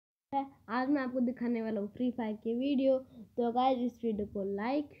आज मैं आपको दिखाने वाला हूँ फ्री फायर की वीडियो। तो गाइस इस वीडियो को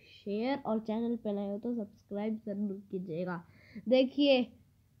लाइक शेयर और चैनल पर नए हो तो सब्सक्राइब जरूर कीजिएगा। देखिए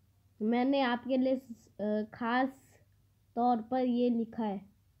मैंने आपके लिए खास तौर पर ये लिखा है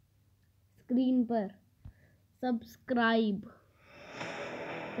स्क्रीन पर सब्सक्राइब।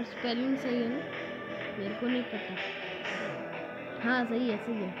 तो स्पेलिंग सही है ना? मेरे को नहीं पता। हाँ सही है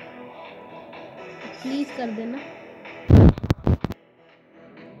प्लीज़ कर देना।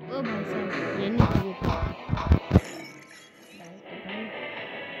 ओ भाई साहब ये नहीं चाहिए था।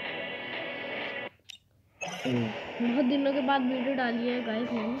 बहुत दिनों के बाद वीडियो डाली है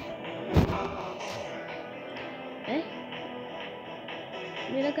गाइस मैंने।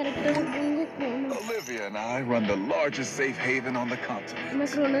 मेरा character Olivia and I run the largest safe haven on the continent. मैं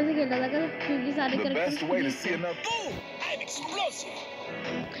कोरोना से खेला था क्योंकि सारे The best way to see enough. Boom! I'm explosive.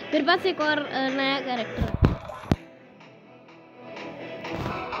 मेरे पास एक और नया कैरेक्टर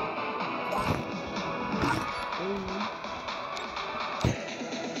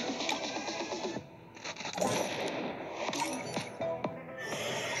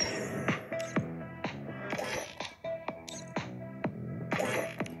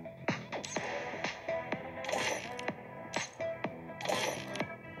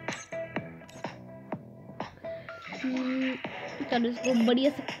चलो इसको बढ़िया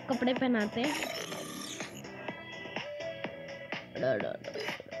से कपड़े पहनाते हैं।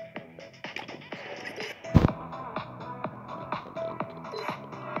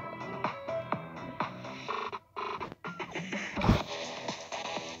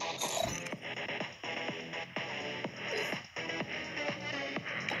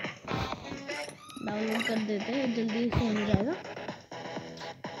 डाउनलोड कर देते हैं, जल्दी से हो जाएगा।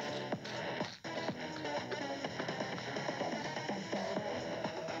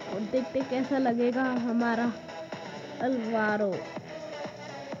 और देखते कैसा लगेगा हमारा अलवारो।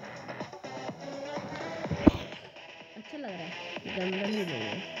 अच्छा लग रहा है, गंदा भी नहीं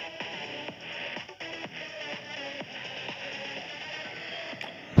है।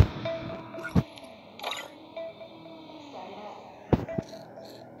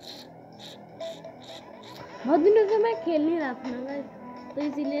 बहुत दिनों से मैं खेल नहीं रहा था ना, तो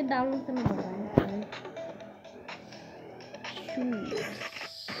इसीलिए डाउनलोड करना पड़ रहा है।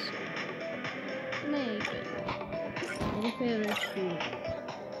 नहीं मेरे फेवरेट शूज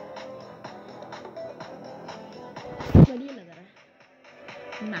बढ़िया लग रहा है।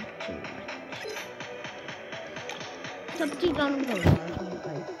 मैचिंग सब चीज डाउनलोड कर रहा है।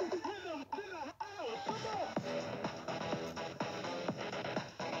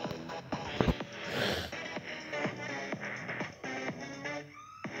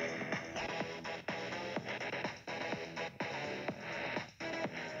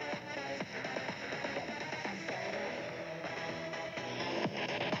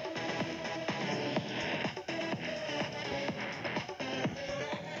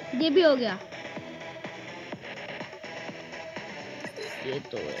 ये भी हो गया। ये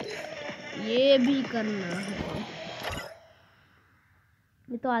तो ये भी करना है।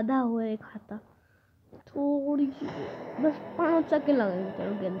 ये तो आधा हुआ है खाता, थोड़ी सी बस 5 सेकंड लगेंगे।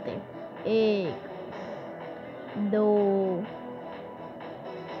 चलो गिनते हैं 1 2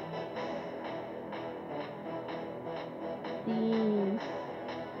 3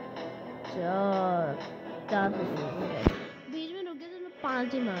 4 बीच में रुक गया तो मैं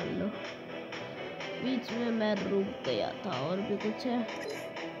 5 ही मान लो। बीच में मैं रुक गया था। और भी कुछ है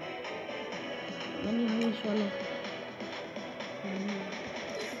मनी हमेश वाला।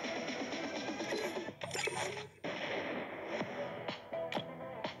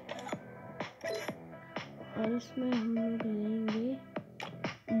 और इसमें हम लोग लेंगे,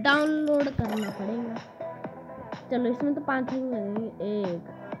 डाउनलोड करना पड़ेगा। चलो इसमें तो 5 सेकंड लगेंगे। 1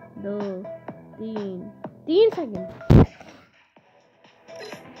 2 3 सेकंड।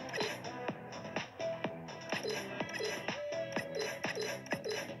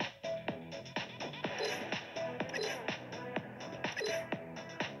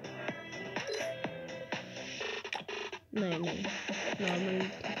 नहीं नॉर्मल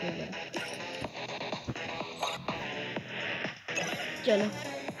ठीक है। चलो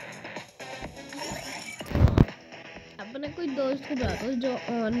अपने कोई दोस्त को बुलाता हूँ जो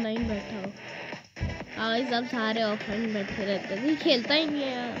ऑनलाइन बैठा हो। आज सब सारे ऑफलाइन बैठे रहते हैं, कोई खेलता ही नहीं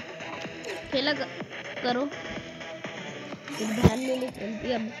है यार। खेला करो। ध्यान में नहीं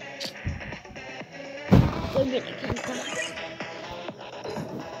खेलती अब, कोई भी नहीं खेलता।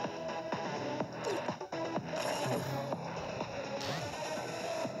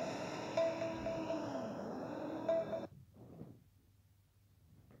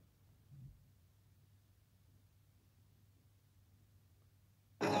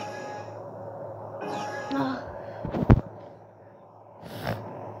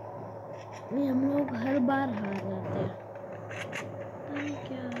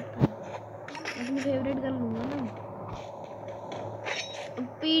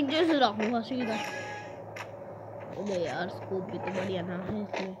 पीछे से रखूंगा सीधा। अरे यार स्कोप भी तो बढ़िया ना है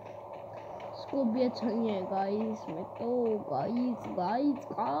इसमें, स्कोप भी अच्छा नहीं है गाइस में तो। Guys guys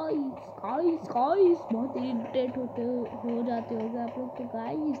guys guys guys बहुत इरिटेट हो जाते होगे आप लोग तो।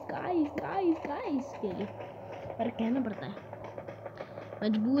 गाइस गाइस गाइस गाइस के लिए पर कहना पड़ता है,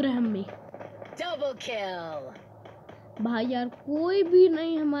 मजबूर है हम भी। Double kill. भाई यार कोई भी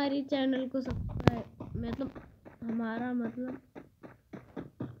नहीं हमारे चैनल को सब्सक्राइब, मतलब हमारा मतलब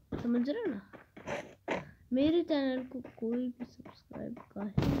समझ रहे हो ना, मेरे चैनल को कोई भी सब्सक्राइब का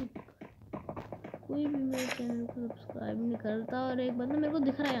ही, कोई भी मेरे चैनल को सब्सक्राइब नहीं करता। और एक बंदा मेरे को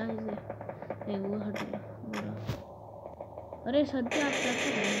दिख रहा है यहाँ से, वो हट गया बुरा। अरे सर जी आप क्या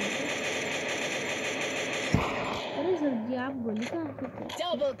कर रहे हैं? अरे सर जी आप गोली कहाँ से?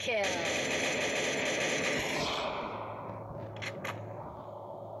 Double kill.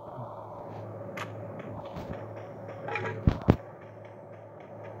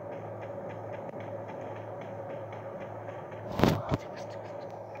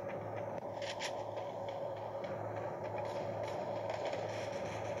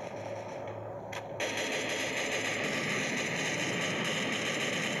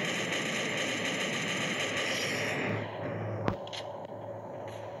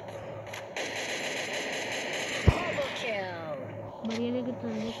 बढ़िया लेके चल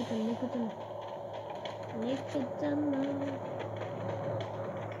लेके चल लेके चल लेके चलो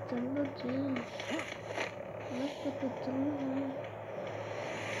चलो जी लेके चलो।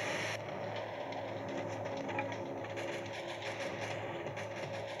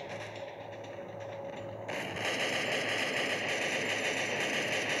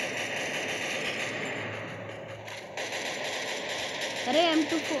 अरे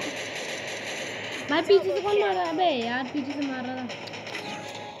M24 भाई पीछे से कौन मार रहा है? अबे यार पीछे से मार रहा था।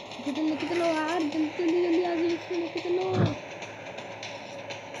 लेके चलो यार जल्दी जल्दी जल्दी आगे इसको लेके चलो।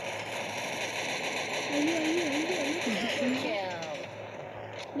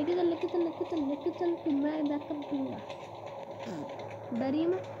 लेके चल लेके चल लेके चल लेके चल तुम, मैं बैकअप दूंगा, डरिए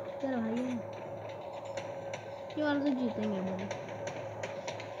मत तेरा भाई है। ये वाला तो जीतेंगे भाई।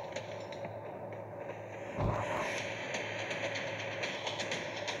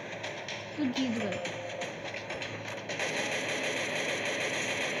 तो जीत गए।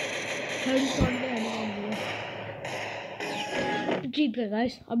 हेडशॉट पे हेडशॉट दिया, जीत गए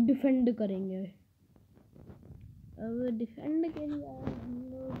गाइस। अब डिफेंड करेंगे, अब डिफेंड के लिए आए हम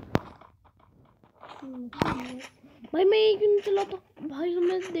लोग। भाई मैं एक नहीं चलाता भाई,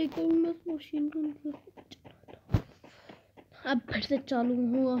 मैं देखता हूँ मैं मशीन को। अब फिर से चालू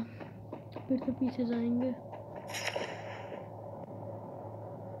हुआ, फिर से पीछे जाएंगे।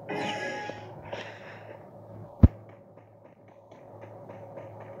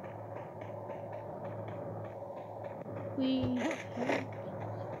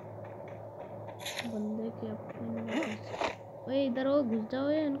 बंदे के अपने ओए इधर हो, घुस जाओ,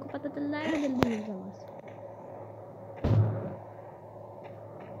 इनको पता चल जाएगा जल्दी घुस जाओ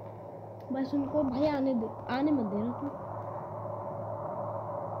बस उनको भाई आने दे, आने मत देना तू।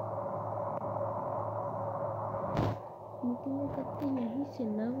 निकलने करते यहीं से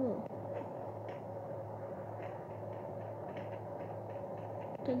ना वो।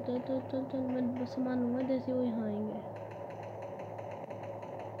 चल चल चल चल चल, मैं सामान लूंगा जैसे वो यहाँ आएंगे।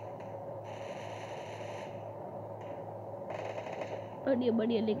 बढ़िया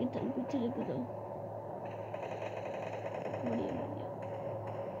बढ़िया लेके चल, पीछे लेके चल, बढ़िया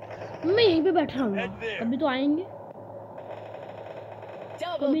बढ़िया। मैं यहीं पे बैठा रहूंगा, कभी तो आएंगे,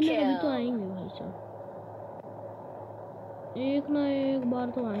 कभी ना कभी तो आएंगे भाई साहब, एक ना एक बार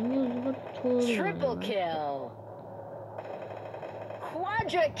तो आएंगे, उसके बाद छोड़ Triple kill.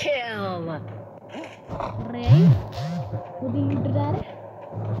 Quadra kill. अरे वो भी लूट जा रहे,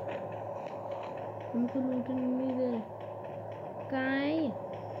 हमको लूटने नहीं दे रहे। कहाँ है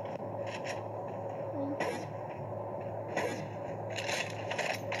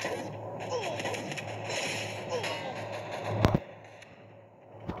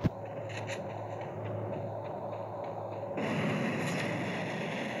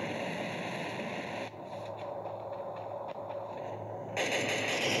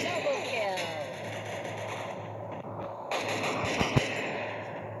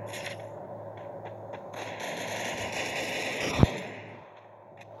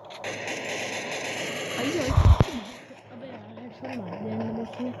अबे यार हेडशॉट मार दिया इन लोगों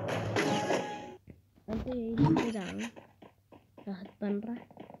ने। अब तो यही लेके जा रहा हूँ, राहत बन रहा है।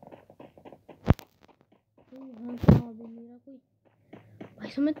 यहाँ पे अभी मेरा कोई भाई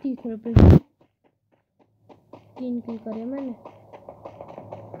समझ 30 रुपये 3 किल करे मैंने।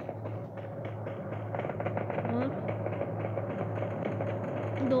 और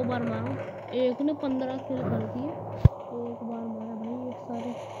 2 बार मारा, एक ने 15 किल कर दिए, एक बार मारा भाई एक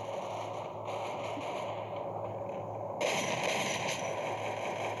सारे।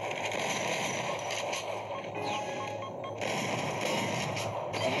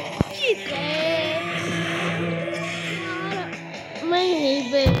 मैं यहीं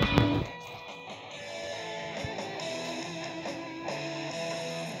पे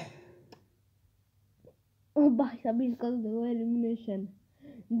भाई साहब इसका देखो एलिमिनेशन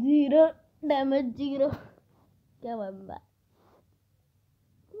 0 डैमेज 0, क्या बंदा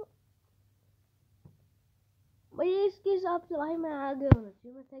भाई। इसके हिसाब से भाई मैं आगे होना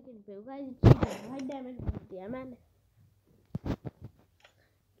चाहिए, मैं सेकंड पे हूँ गाइस। भाई डैमेज बहुत दिया मैंने,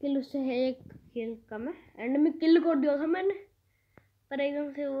 किल उससे है 1 किल कम है, एंड में किल कर दिया था मैंने, पर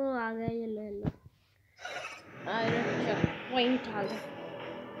एकदम से वो आ गया ये ले लो आयरन चेक पॉइंट आ गया।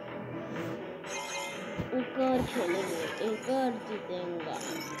 एक और खेलेंगे, एक और जीतेंगा।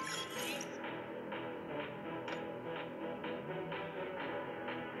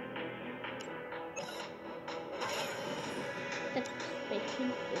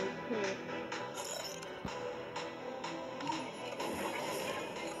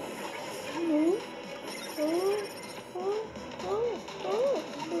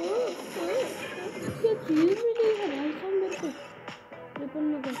 क्या चीज मिली है भाई साहब मेरे को ट्रिपल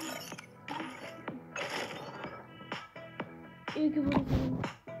में कर एक ही बड़ी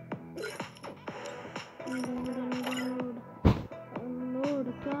लोड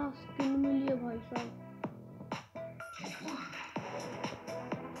क्या स्किन मिली है भाई साहब।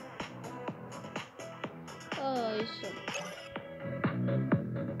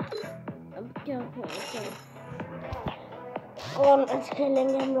 अब क्या होगा, कौन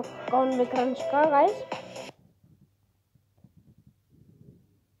खेलेंगे हम लोग, कौन विक्रंश का गाइस।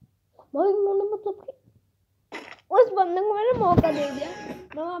 भाई उन्होंने मतलब कि उस बंदे को मैंने मौका दे दिया,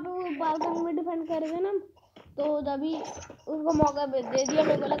 मैं वहाँ पे वो बालकनी में डिफेंड कर रहे थे ना, तो जब उसको मौका दे दिया,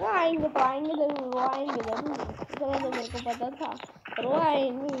 मेरे को लगा आएंगे तो आएंगे जरूर, वो आएंगे जरूर, तो मेरे को पता था, पर वो आए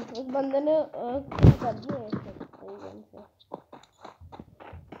नहीं। उस बंदे ने कर दिया।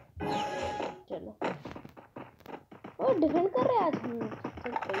 चलो वो डिफेंड कर रहे आज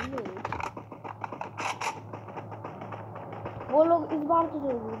वो लोग, इस बार तो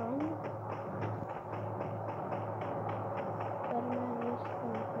जरूर आएंगे।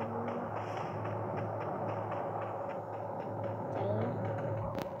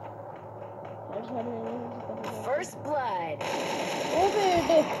 First blood. ओ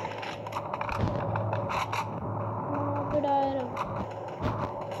बेटे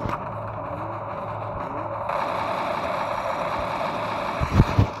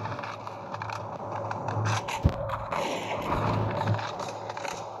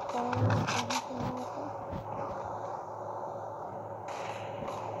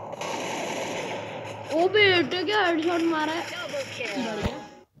ओ बेटे क्या हेडशॉट मारा है, बढ़िया।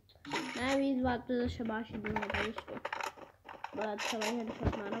 मैं भी इस बात पे शाबाशी दूंगा भाई उसको, बड़ा अच्छा भाई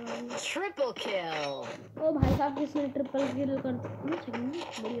हेडशॉट मारा भाई। Triple kill. ओ भाई साहब किसने ट्रिपल किल कर दी,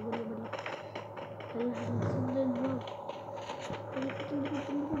 बढ़िया बढ़िया बढ़िया।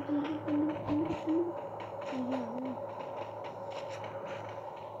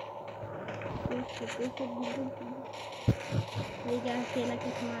 ये क्या अकेला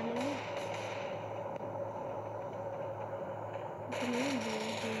किस मारेगा,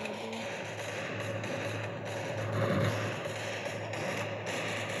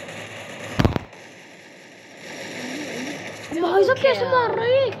 भाई साहब कैसे मार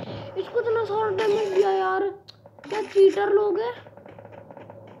रहे हैं, इसको इतना सारा डैमेज दिया यार, क्या चीटर लोग हैं,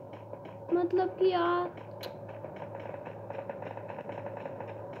 मतलब कि यार।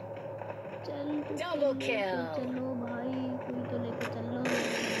 चलो भाई कोई तो लेके चलो,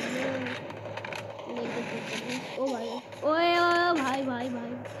 लेके चलो। ओ भाई ओए भाई भाई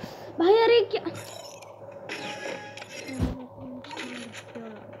भाई भाई, अरे क्या,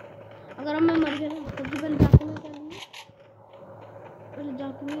 अगर मैं मर गया ना सबसे पहले जाके मैं क्या लूँगा, पहले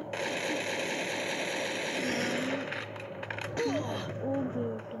जाके मैं ओ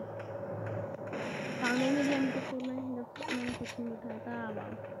बेटे पानी में भी हमको सोना है, जब मैंने कुछ नहीं उठाया था। अब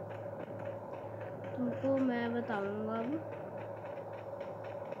तुमको मैं बताऊंगा अब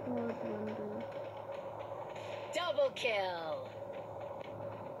बहुत बंदे। Double kill.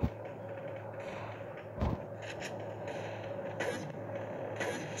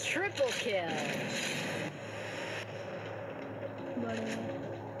 Triple kill. बड़े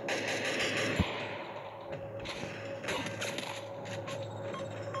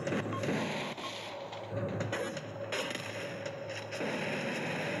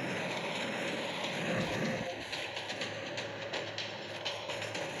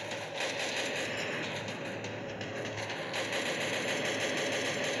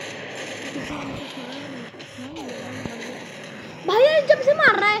भाई ये जब से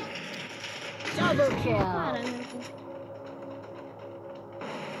मार रहा है। Double मारा kill. है मेरे को।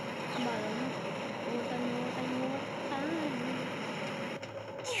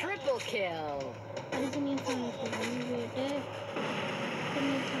 Triple kill. अरे इतनी आसानी से नहीं बेटे,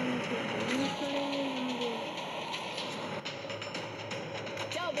 इतनी आसानी से नहीं करेंगे।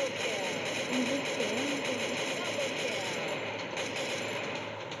 Double kill. मुझे खेलने को Double kill.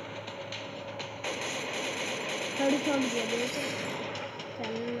 थोड़ी छोड़ दिया बेटे,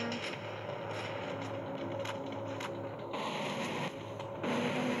 चलना।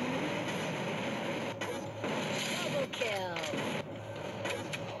 Double kill.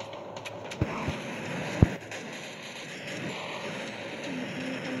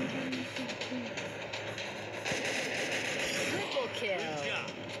 Triple kill.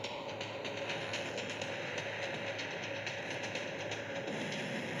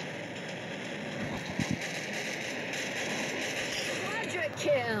 Quadra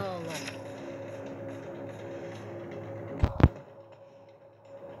kill.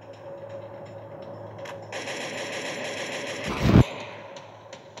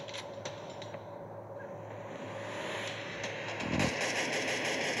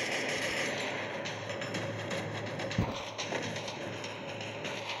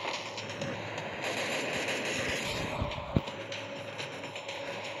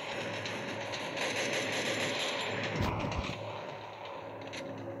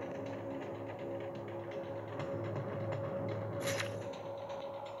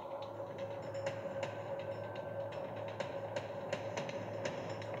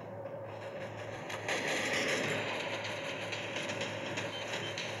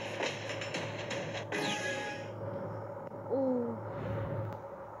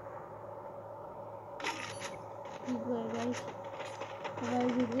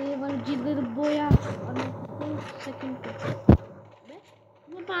 जीत गए तो बोया और मैं सेकंड पे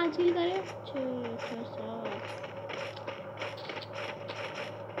मैं 5 किल करे 6 7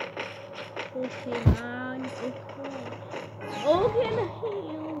 ओके मान ओके नहीं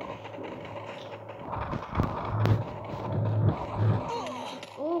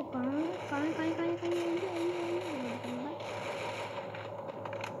ओ कहाँ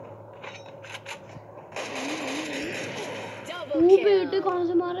Double वो बेटे kill. कहाँ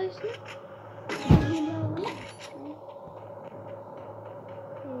से मारा इसने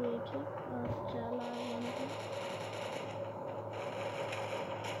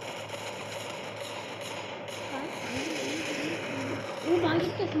वो भाई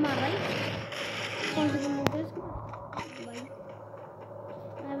कैसे मार रहा है कौन से बंदे को इसको भाई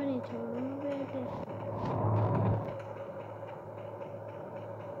मैं नहीं छोड़ूंगा बेटे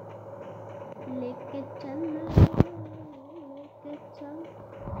लेके चल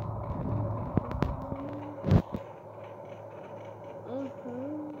ओहो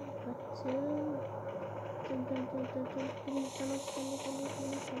बच्चे चलो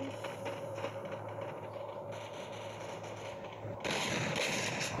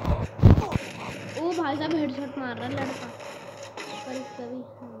ओ भाई साहब हेडशॉट मार रहा है लड़का कभी कभी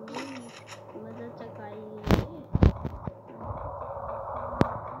मजा चकाई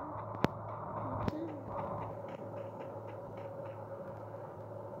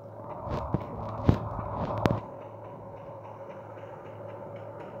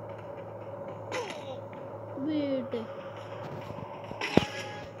बेटे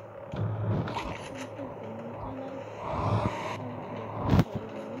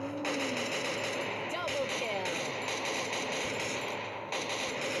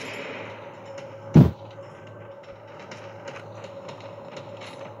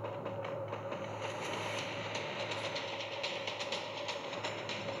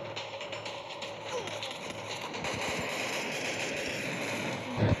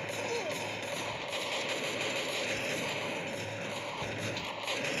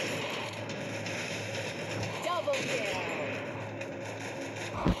Double kill. Double kill.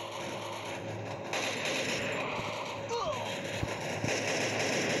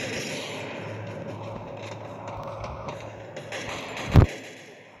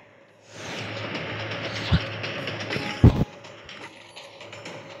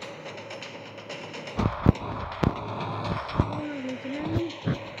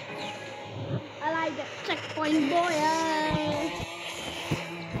 I like that checkpoint boy.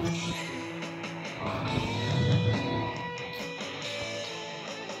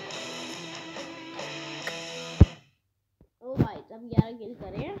 ओ भाई सब 11 किल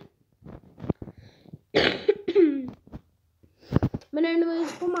करे हैं। मैंने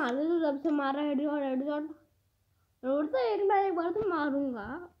इसको मार दिया तो जब से मारा हेडशॉट रोड तो एक ना एक बार तो मारूंगा।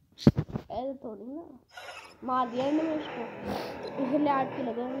 ऐसे थोड़ी ना मार दिया इन्होंने इसको, इसलिए 8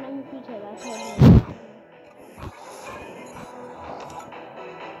 किलो गए नहीं पीछे रहा।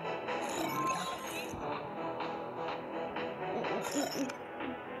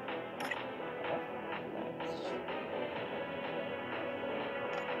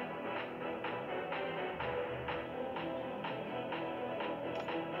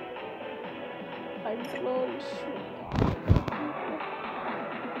 कंट्रोल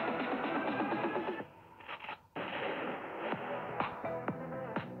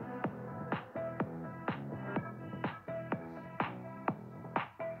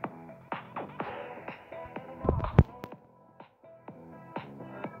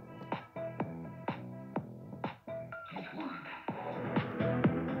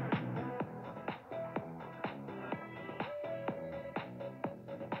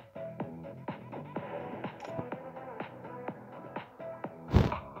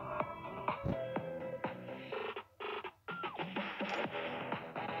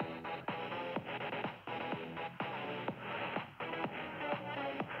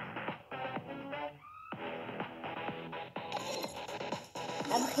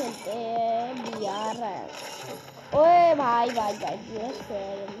अब खेलते हैं बिहार। ओए भाई भाई भाई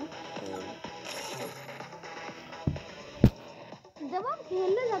जब आप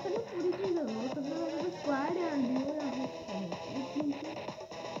खेलने जाते हैं ना पूरी चीज स्क्वाड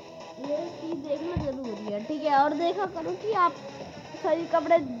ये चीज देखना जरूरी है, ठीक है। और देखा करो कि आप सही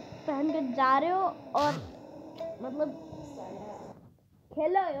कपड़े पहन के जा रहे हो और मतलब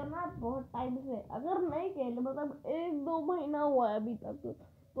खेले हो ना बहुत टाइम से। अगर नहीं खेले मतलब 1-2 महीना हुआ है अभी तक,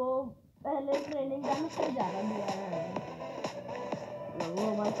 तो पहले ट्रेनिंग करने से ज़्यादा भी आ रहा है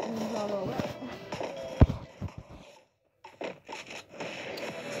वो बस 3 साल हो गए।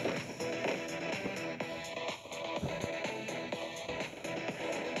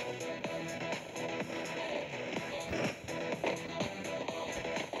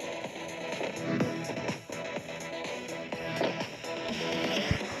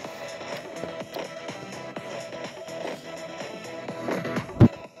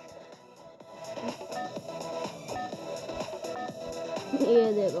 ये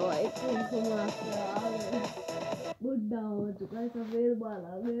देखो भाई बुढ़ा हो चुका है, सफेद बाल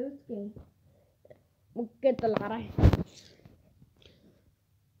आ गए उसके, मुक्के तला रहा है।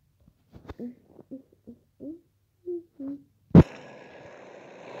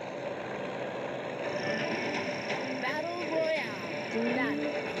 Battle Royale. That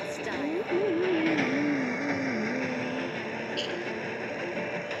style.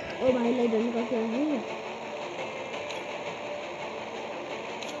 ओ भाई लेजेंड का क्या है?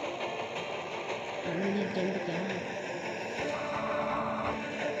 लेजेंड क्या है?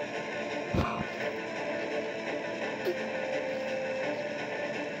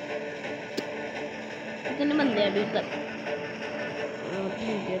 कितने बंदे अभी तक?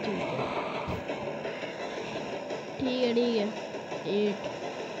 ठीक है ठीक है ठीक है ठीक है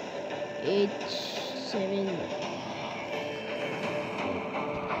 8 7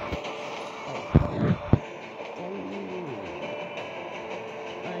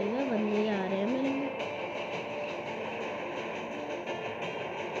 आएगा, बंदे आ रहे हैं मेरे में।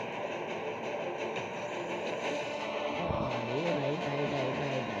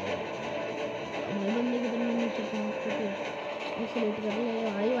 बंदे की तरफ नीचे पहुंच चुके हैं। एक्सीलेट कर ले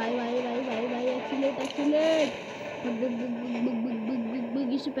भाई भाई भाई भाई भाई भाई एक्सीलेट एक्सीलेट।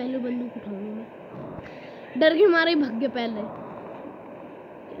 इससे पहले बंदूक उठाऊंगा मैं, डर के मारे ही भाग गया पहले।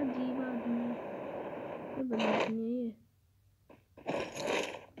 क्या अजीब आदमी है, ये बंदूक नहीं है ये,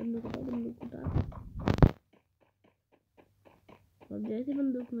 बंदूक उठा और जैसे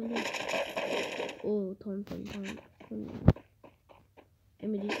बंदूक मिले ओ थॉमसन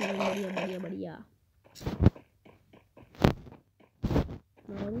मेरी बढ़िया बढ़िया बढ़िया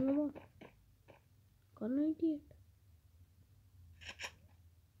मारूंगा वो करना ही ठीक।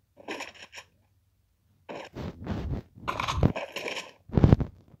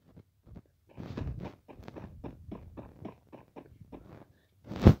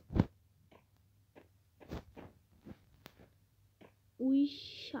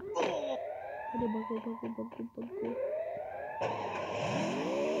 उइशा अरे बगो बगो बगो बगो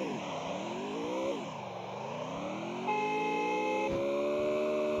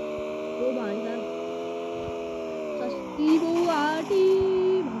ओ भाई साहब सस्ती बुआटी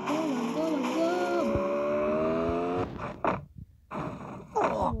भगो भगो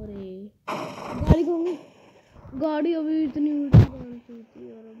भगो। अरे गाड़ी कहूँगी, गाड़ी अभी इतनी ऊंची कौन सी थी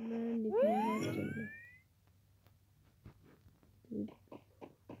और अब मैं निकलूंगा चलने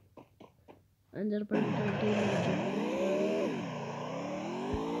अंदर पर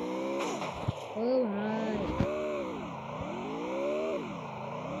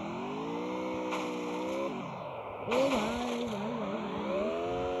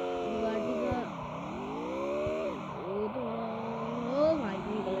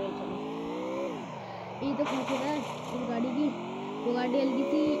बुगाटी हल्की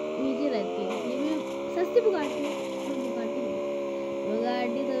सी नीचे रहती है, ये भी सस्ती बुगाटी है। बुगाटी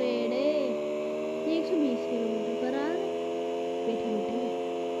बुगाटी तो बेड़े 120 किलोमीटर पर आ बैठे बैठे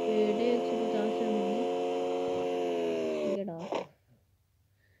बेड़े 150 से होगी। Gate of.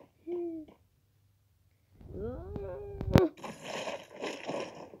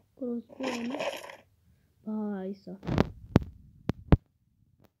 क्रॉसबो है ना भाई साहब,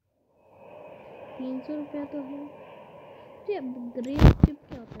 300 रुपया तो है। ये ग्रेट चिप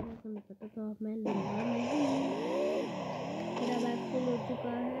क्या होता है मेरे को नहीं पता, तो अब मैं लूँगा नहीं। मेरा बैग फुल हो चुका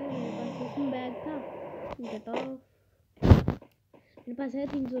है, मेरे पास इसमें बैग था। Gate of. मेरे पास है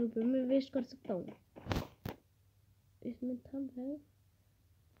 300 रुपये, मैं वेस्ट कर सकता हूँ। इसमें था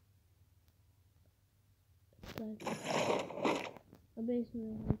बैग, अबे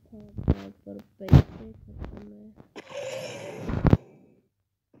इसमें था बैग पर पैसे खत्म है।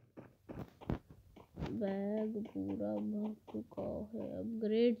 बैग पूरा भर चुका है।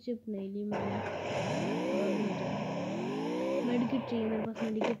 अपग्रेड चिप नहीं ली मैंने। मेडिकेट चाहिए मेरे पास,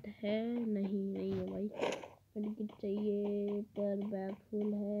 मेडिकेट है नहीं है भाई। मेडिकेट चाहिए पर बैग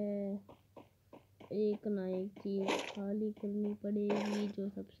फुल है। एक ना एक चीज़ खाली करनी पड़ेगी जो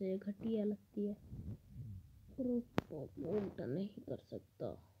सबसे घटिया लगती है। उल्टा नहीं कर सकता।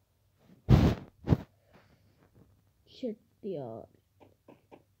 शिट यार,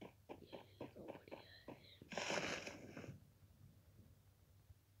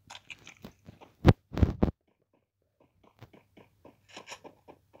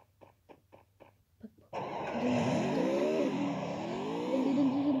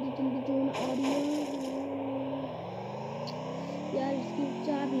 यार इसकी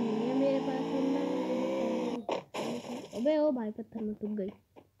चाबी नहीं है मेरे पास। अबे ओ भाई पत्थर में टूट गई।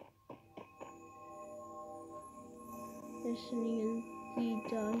 चाहिए।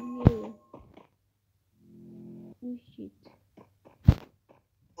 Shit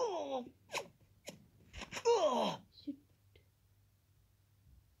shit.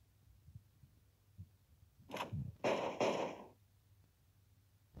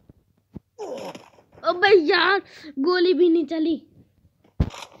 अबे यार गोली भी नहीं चली,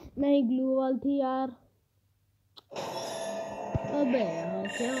 नहीं ग्लू वॉल थी यार। अबे यार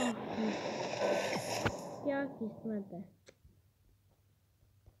क्या किस्मत है,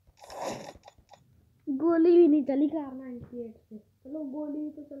 गोली भी नहीं चली कार 98 से। चलो गोली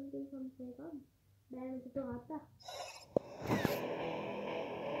तो चलती कम से कम, डैमेज तो आता।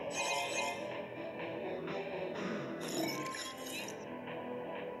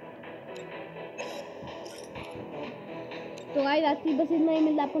 तो गाइस आज की बस इतना ही,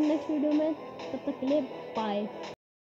 मिलता है आपको नेक्स्ट वीडियो में, तब तक के लिए बाय।